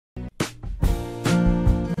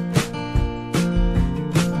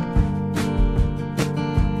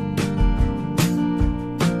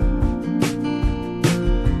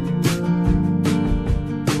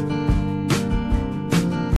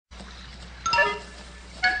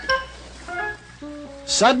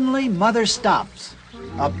Suddenly, Mother stops.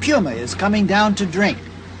 A puma is coming down to drink.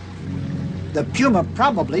 The puma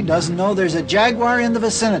probably doesn't know there's a jaguar in the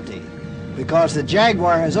vicinity, because the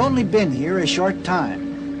jaguar has only been here a short time.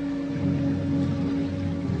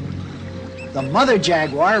 The mother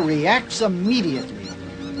jaguar reacts immediately.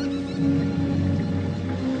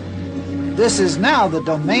 This is now the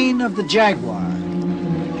domain of the jaguar.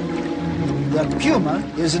 The puma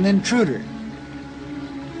is an intruder.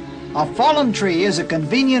 A fallen tree is a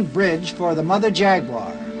convenient bridge for the mother jaguar.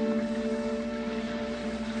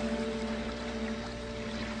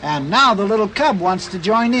 And now the little cub wants to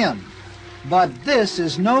join in. But this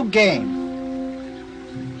is no game.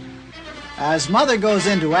 As mother goes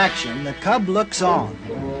into action, the cub looks on.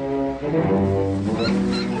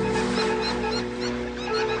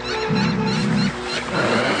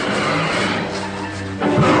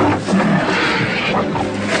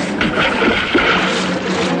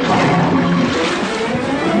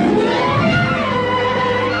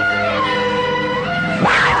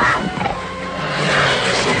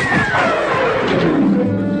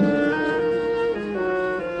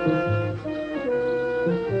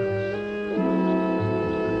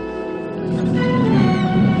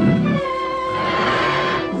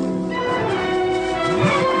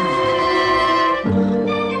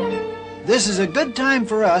 This is a good time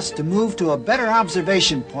for us to move to a better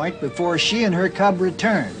observation point before she and her cub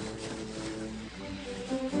return.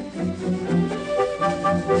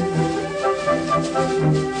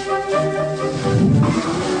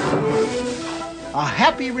 A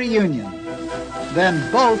happy reunion.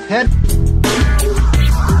 Then both head